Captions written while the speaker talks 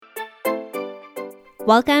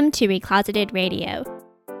Welcome to Recloseted Radio,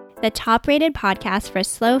 the top-rated podcast for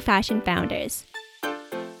slow fashion founders.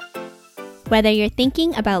 Whether you're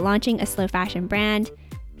thinking about launching a slow fashion brand,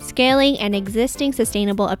 scaling an existing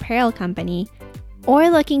sustainable apparel company, or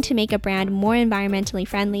looking to make a brand more environmentally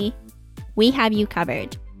friendly, we have you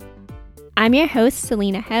covered. I'm your host,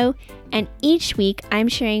 Selena Ho, and each week I'm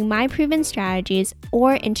sharing my proven strategies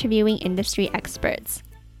or interviewing industry experts.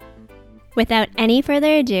 Without any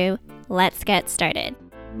further ado, let's get started.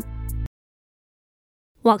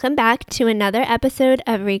 Welcome back to another episode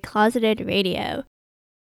of Recloseted Radio.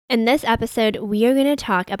 In this episode, we are going to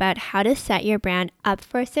talk about how to set your brand up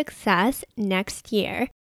for success next year.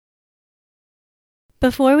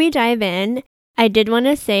 Before we dive in, I did want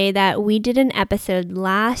to say that we did an episode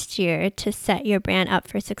last year to set your brand up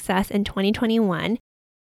for success in 2021.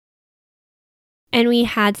 And we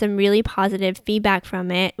had some really positive feedback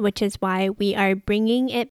from it, which is why we are bringing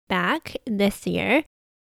it back this year.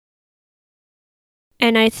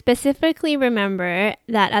 And I specifically remember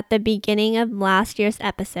that at the beginning of last year's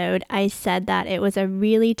episode, I said that it was a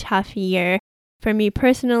really tough year for me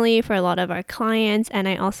personally, for a lot of our clients, and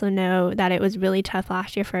I also know that it was really tough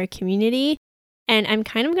last year for our community. And I'm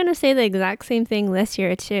kind of going to say the exact same thing this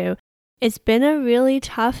year too. It's been a really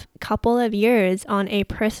tough couple of years on a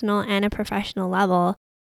personal and a professional level.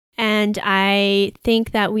 And I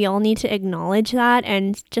think that we all need to acknowledge that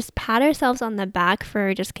and just pat ourselves on the back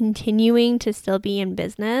for just continuing to still be in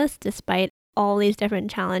business despite all these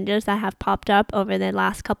different challenges that have popped up over the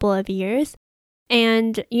last couple of years.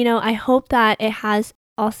 And, I hope that it has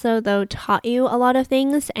also, though, taught you a lot of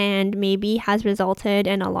things and maybe has resulted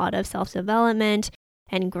in a lot of self-development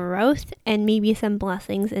and growth and maybe some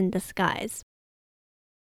blessings in disguise.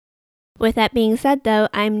 With that being said, though,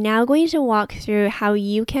 I'm now going to walk through how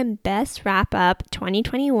you can best wrap up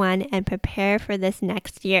 2021 and prepare for this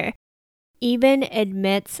next year, even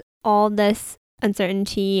amidst all this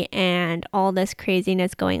uncertainty and all this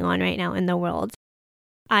craziness going on right now in the world.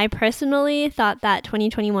 I personally thought that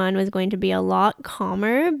 2021 was going to be a lot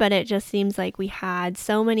calmer, but it just seems like we had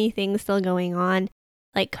so many things still going on.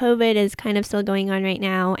 Like COVID is kind of still going on right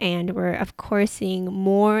now, and we're of course seeing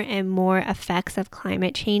more and more effects of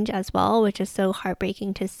climate change as well, which is so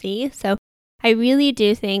heartbreaking to see. So I really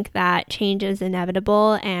do think that change is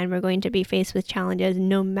inevitable and we're going to be faced with challenges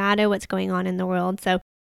no matter what's going on in the world. So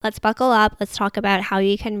let's buckle up. Let's talk about how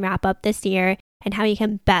you can wrap up this year and how you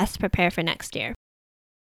can best prepare for next year.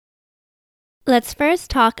 Let's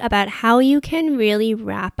first talk about how you can really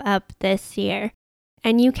wrap up this year.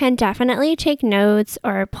 And you can definitely take notes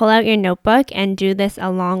or pull out your notebook and do this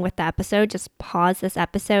along with the episode. Just pause this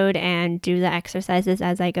episode and do the exercises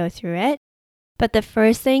as I go through it. But the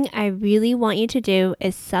first thing I really want you to do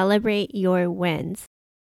is celebrate your wins.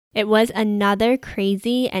 It was another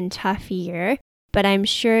crazy and tough year, but I'm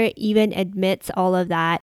sure even amidst all of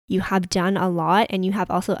that, you have done a lot and you have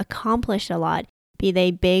also accomplished a lot, be they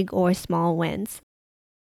big or small wins.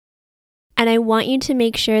 And I want you to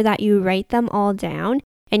make sure that you write them all down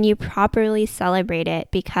and you properly celebrate it,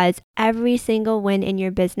 because every single win in your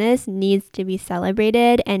business needs to be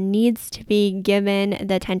celebrated and needs to be given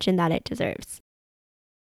the attention that it deserves.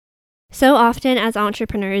 So often as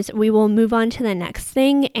entrepreneurs, we will move on to the next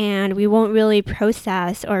thing and we won't really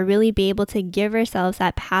process or really be able to give ourselves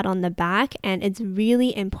that pat on the back. And it's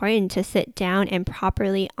really important to sit down and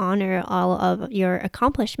properly honor all of your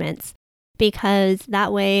accomplishments, because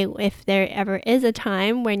that way, if there ever is a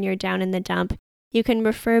time when you're down in the dump, you can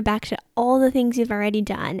refer back to all the things you've already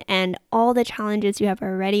done and all the challenges you have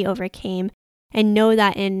already overcame, and know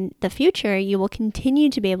that in the future, you will continue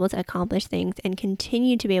to be able to accomplish things and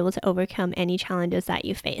continue to be able to overcome any challenges that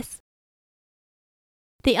you face.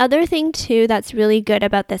 The other thing too that's really good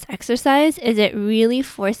about this exercise is it really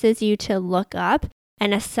forces you to look up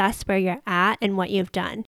and assess where you're at and what you've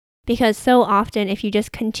done. Because so often, if you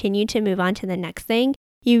just continue to move on to the next thing,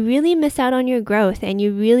 you really miss out on your growth and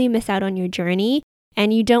you really miss out on your journey.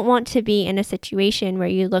 And you don't want to be in a situation where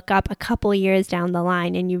you look up a couple years down the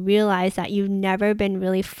line and you realize that you've never been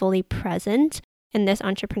really fully present in this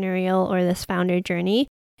entrepreneurial or this founder journey.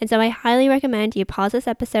 And so I highly recommend you pause this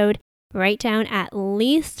episode, write down at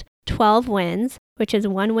least 12 wins, which is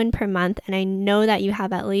 1 win per month. And I know that you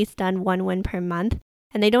have at least done 1 win per month.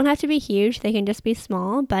 And they don't have to be huge, they can just be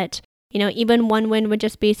small. But, even 1 win would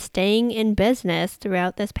just be staying in business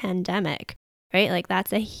throughout this pandemic, right? Like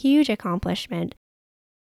that's a huge accomplishment.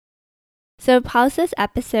 So pause this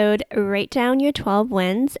episode, write down your 12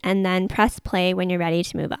 wins, and then press play when you're ready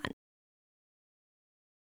to move on.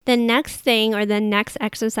 The next thing or the next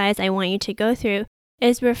exercise I want you to go through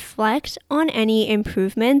is reflect on any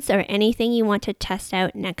improvements or anything you want to test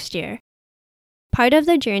out next year. Part of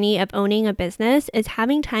the journey of owning a business is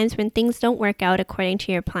having times when things don't work out according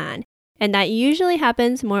to your plan. And that usually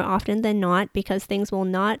happens more often than not because things will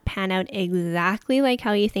not pan out exactly like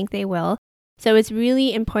how you think they will. So it's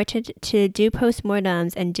really important to do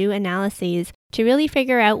postmortems and do analyses to really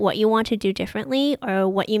figure out what you want to do differently or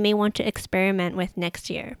what you may want to experiment with next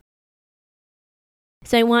year.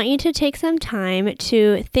 So I want you to take some time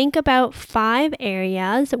to think about 5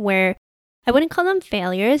 areas where I wouldn't call them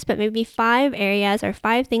failures, but maybe 5 areas or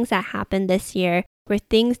 5 things that happened this year where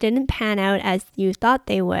things didn't pan out as you thought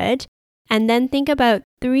they would. And then think about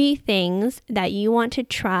 3 things that you want to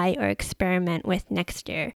try or experiment with next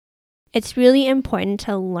year. It's really important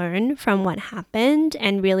to learn from what happened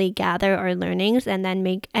and really gather our learnings and then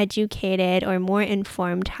make educated or more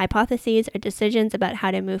informed hypotheses or decisions about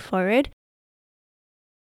how to move forward.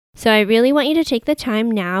 So I really want you to take the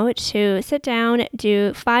time now to sit down,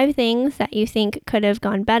 do 5 things that you think could have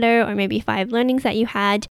gone better, or maybe 5 learnings that you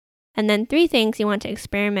had, and then 3 things you want to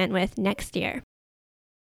experiment with next year.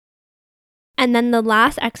 And then the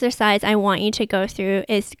last exercise I want you to go through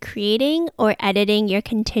is creating or editing your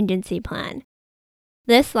contingency plan.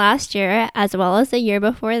 This last year, as well as the year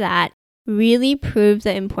before that, really proved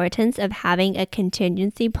the importance of having a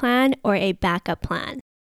contingency plan or a backup plan.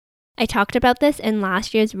 I talked about this in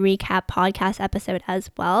last year's recap podcast episode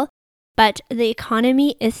as well, but the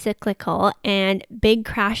economy is cyclical and big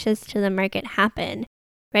crashes to the market happen,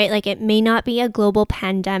 right? Like it may not be a global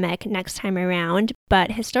pandemic next time around,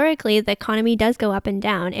 but historically the economy does go up and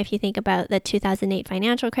down. If you think about the 2008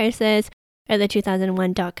 financial crisis or the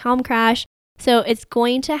 2001 dot-com crash, so it's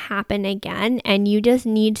going to happen again and you just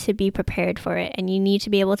need to be prepared for it and you need to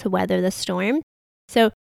be able to weather the storm.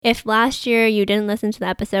 So if last year you didn't listen to the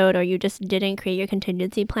episode or you just didn't create your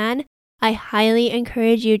contingency plan, I highly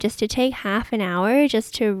encourage you just to take half an hour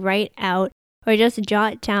just to write out or just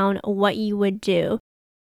jot down what you would do.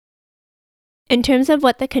 In terms of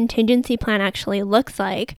what the contingency plan actually looks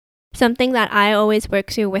like, something that I always work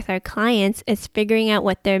through with our clients is figuring out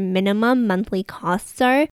what their minimum monthly costs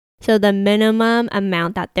are. So the minimum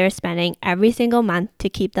amount that they're spending every single month to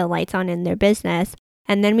keep the lights on in their business.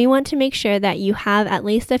 And then we want to make sure that you have at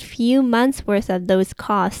least a few months worth of those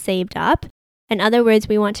costs saved up. In other words,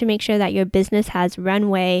 we want to make sure that your business has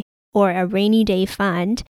runway or a rainy day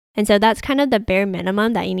fund. And so that's kind of the bare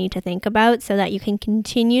minimum that you need to think about so that you can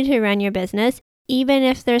continue to run your business, even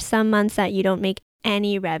if there's some months that you don't make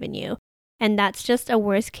any revenue. And that's just a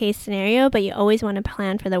worst case scenario, but you always want to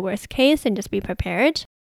plan for the worst case and just be prepared.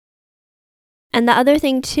 And the other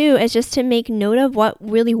thing too is just to make note of what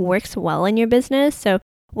really works well in your business. So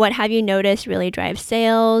what have you noticed really drives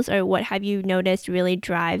sales, or what have you noticed really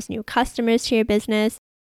drives new customers to your business?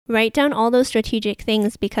 Write down all those strategic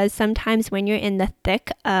things because sometimes when you're in the thick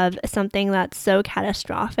of something that's so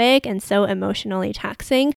catastrophic and so emotionally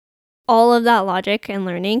taxing, all of that logic and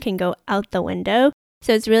learning can go out the window.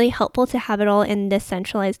 So it's really helpful to have it all in this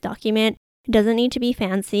centralized document. It doesn't need to be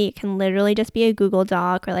fancy. It can literally just be a Google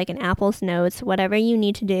Doc or like an Apple's Notes, whatever you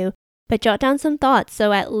need to do. But jot down some thoughts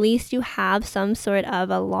so at least you have some sort of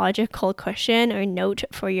a logical cushion or note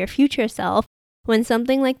for your future self when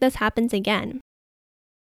something like this happens again.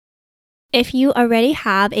 If you already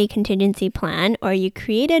have a contingency plan or you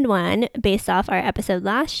created one based off our episode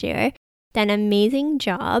last year, then amazing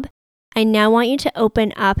job. I now want you to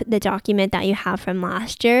open up the document that you have from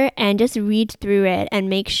last year and just read through it and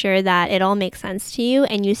make sure that it all makes sense to you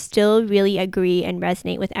and you still really agree and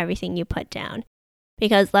resonate with everything you put down.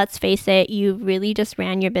 Because let's face it, you really just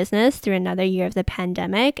ran your business through another year of the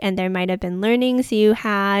pandemic and there might have been learnings you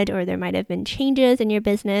had or there might have been changes in your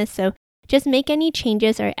business. So just make any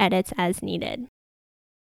changes or edits as needed.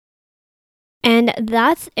 And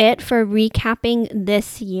that's it for recapping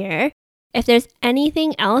this year. If there's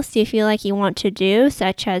anything else you feel like you want to do,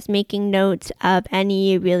 such as making notes of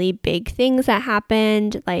any really big things that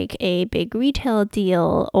happened, like a big retail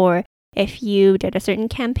deal, or if you did a certain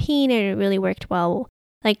campaign and it really worked well,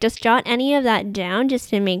 like just jot any of that down just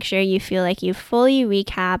to make sure you feel like you've fully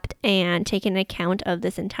recapped and taken account of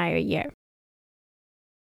this entire year.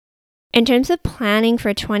 In terms of planning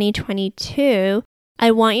for 2022,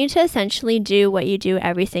 I want you to essentially do what you do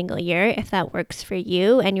every single year if that works for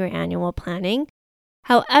you and your annual planning.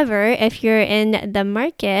 However, if you're in the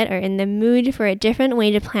market or in the mood for a different way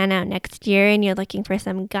to plan out next year and you're looking for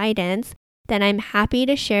some guidance, then I'm happy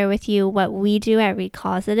to share with you what we do at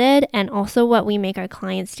Recloseted and also what we make our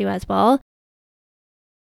clients do as well.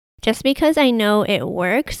 Just because I know it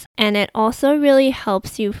works and it also really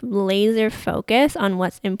helps you laser focus on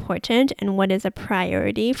what's important and what is a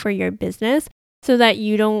priority for your business so that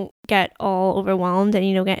you don't get all overwhelmed and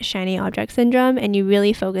you don't get shiny object syndrome, and you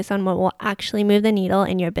really focus on what will actually move the needle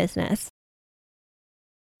in your business.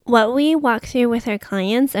 What we walk through with our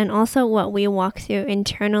clients, and also what we walk through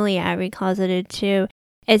internally at Recloseted too,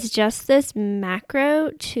 is just this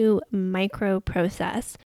macro to micro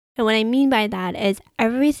process. And what I mean by that is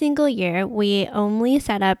every single year, we only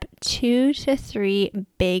set up 2 to 3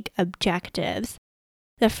 big objectives.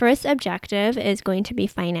 The first objective is going to be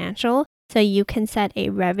financial, so you can set a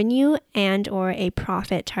revenue and or a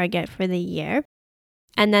profit target for the year.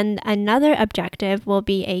 And then another objective will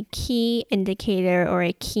be a key indicator or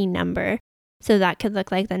a key number. So that could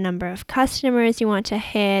look like the number of customers you want to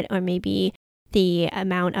hit, or maybe the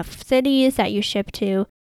amount of cities that you ship to.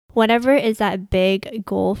 Whatever is that big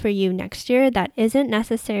goal for you next year that isn't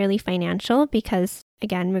necessarily financial, because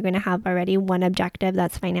again, we're going to have already one objective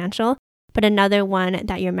that's financial, but another one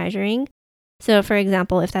that you're measuring. So for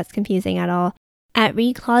example, if that's confusing at all, at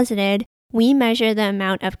Recloseted, we measure the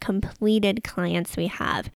amount of completed clients we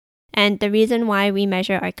have. And the reason why we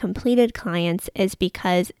measure our completed clients is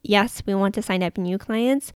because, yes, we want to sign up new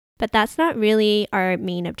clients, but that's not really our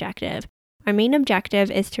main objective. Our main objective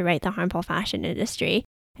is to right the harmful fashion industry.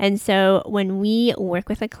 And so when we work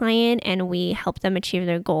with a client and we help them achieve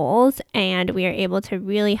their goals, and we are able to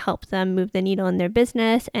really help them move the needle in their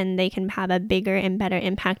business, and they can have a bigger and better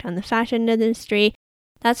impact on the fashion industry,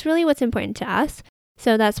 that's really what's important to us.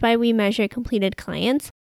 So that's why we measure completed clients.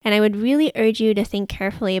 And I would really urge you to think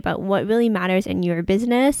carefully about what really matters in your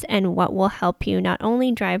business and what will help you not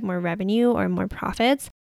only drive more revenue or more profits,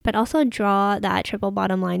 but also draw that triple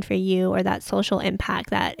bottom line for you, or that social impact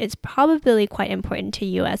that is probably quite important to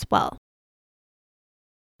you as well.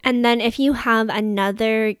 And then if you have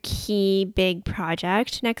another key big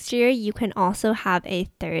project next year, you can also have a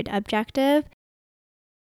third objective.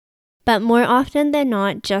 But more often than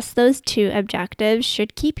not, just those 2 objectives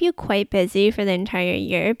should keep you quite busy for the entire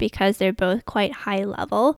year, because they're both quite high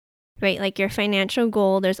level, right? Like your financial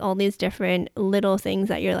goal, there's all these different little things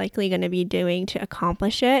that you're likely going to be doing to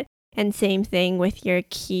accomplish it. And same thing with your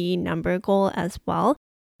key number goal as well.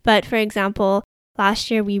 But for example, last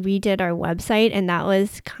year we redid our website, and that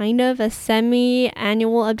was kind of a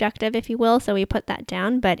semi-annual objective, if you will. So we put that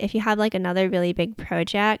down. But if you have like another really big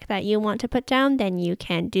project that you want to put down, then you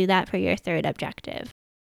can do that for your third objective.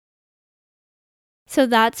 So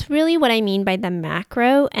that's really what I mean by the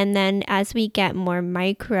macro. And then as we get more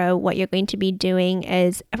micro, what you're going to be doing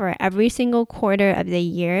is for every single quarter of the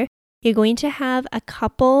year, you're going to have a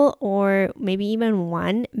couple or maybe even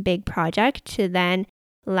one big project to then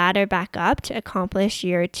ladder back up to accomplish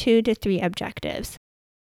your 2 to 3 objectives.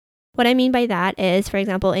 What I mean by that is, for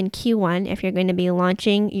example, in Q1, if you're going to be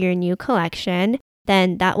launching your new collection,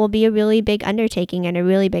 then that will be a really big undertaking and a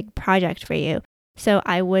really big project for you. So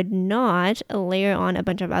I would not layer on a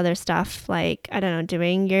bunch of other stuff like, I don't know,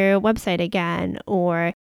 doing your website again,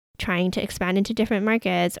 or trying to expand into different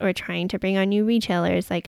markets, or trying to bring on new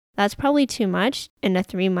retailers. Like, that's probably too much in a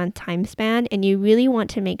 3-month time span. And you really want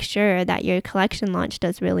to make sure that your collection launch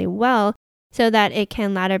does really well, so that it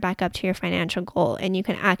can ladder back up to your financial goal and you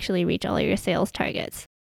can actually reach all of your sales targets.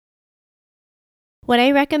 What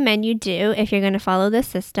I recommend you do if you're going to follow this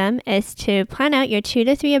system is to plan out your 2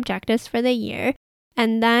 to 3 objectives for the year,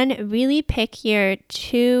 and then really pick your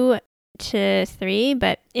 2 to 3,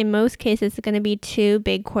 but in most cases, it's going to be 2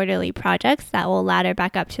 big quarterly projects that will ladder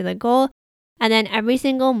back up to the goal. And then every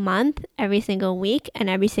single month, every single week, and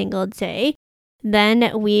every single day,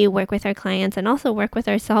 then we work with our clients and also work with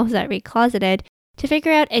ourselves at Recloseted to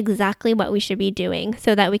figure out exactly what we should be doing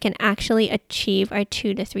so that we can actually achieve our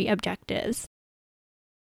 2 to 3 objectives.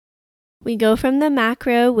 We go from the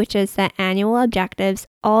macro, which is the annual objectives,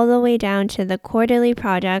 all the way down to the quarterly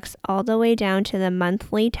projects, all the way down to the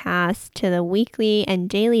monthly tasks, to the weekly and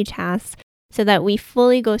daily tasks, so that we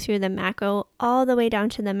fully go through the macro all the way down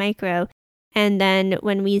to the micro. And then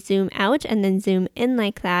when we zoom out and then zoom in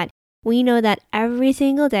like that, we know that every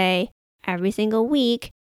single day, every single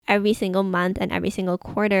week, every single month, and every single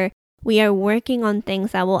quarter, we are working on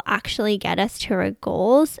things that will actually get us to our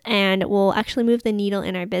goals and will actually move the needle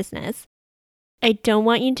in our business. I don't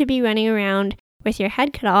want you to be running around with your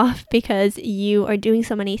head cut off because you are doing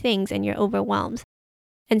so many things and you're overwhelmed.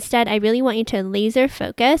 Instead, I really want you to laser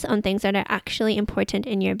focus on things that are actually important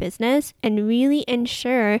in your business and really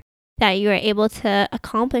ensure that you are able to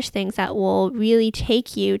accomplish things that will really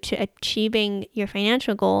take you to achieving your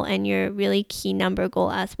financial goal and your really key number goal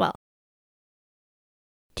as well.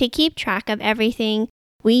 To keep track of everything,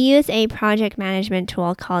 we use a project management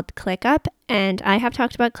tool called ClickUp, and I have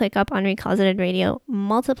talked about ClickUp on Recloseted Radio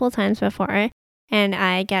multiple times before. and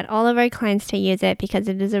I get all of our clients to use it because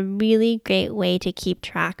it is a really great way to keep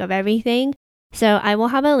track of everything. So I will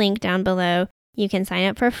have a link down below. You can sign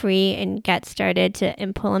up for free and get started to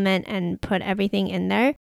implement and put everything in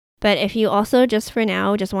there. But if you also just for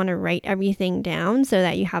now just want to write everything down so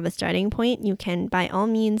that you have a starting point, you can by all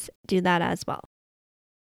means do that as well.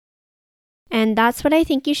 And that's what I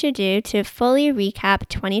think you should do to fully recap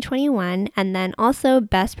 2021 and then also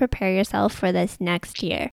best prepare yourself for this next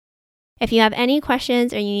year. If you have any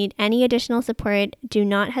questions or you need any additional support, do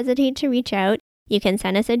not hesitate to reach out. You can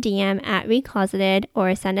send us a DM at Recloseted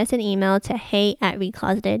or send us an email to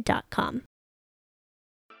hey@recloseted.com.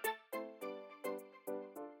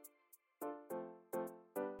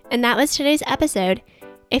 And that was today's episode.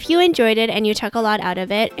 If you enjoyed it and you took a lot out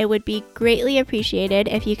of it, it would be greatly appreciated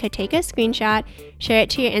if you could take a screenshot, share it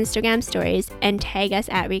to your Instagram stories, and tag us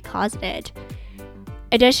at Recloseted.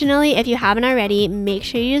 Additionally, if you haven't already, make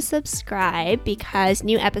sure you subscribe because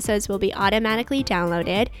new episodes will be automatically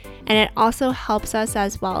downloaded, and it also helps us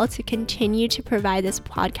as well to continue to provide this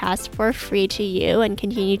podcast for free to you and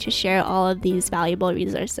continue to share all of these valuable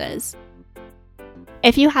resources.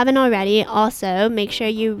 If you haven't already, also make sure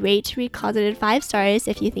you rate Recloseted 5 stars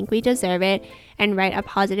if you think we deserve it and write a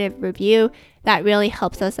positive review. That really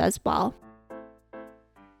helps us as well.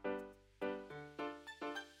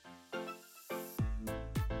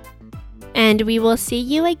 And we will see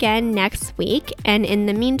you again next week. And in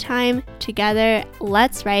the meantime, together,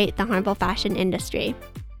 let's right the harmful fashion industry.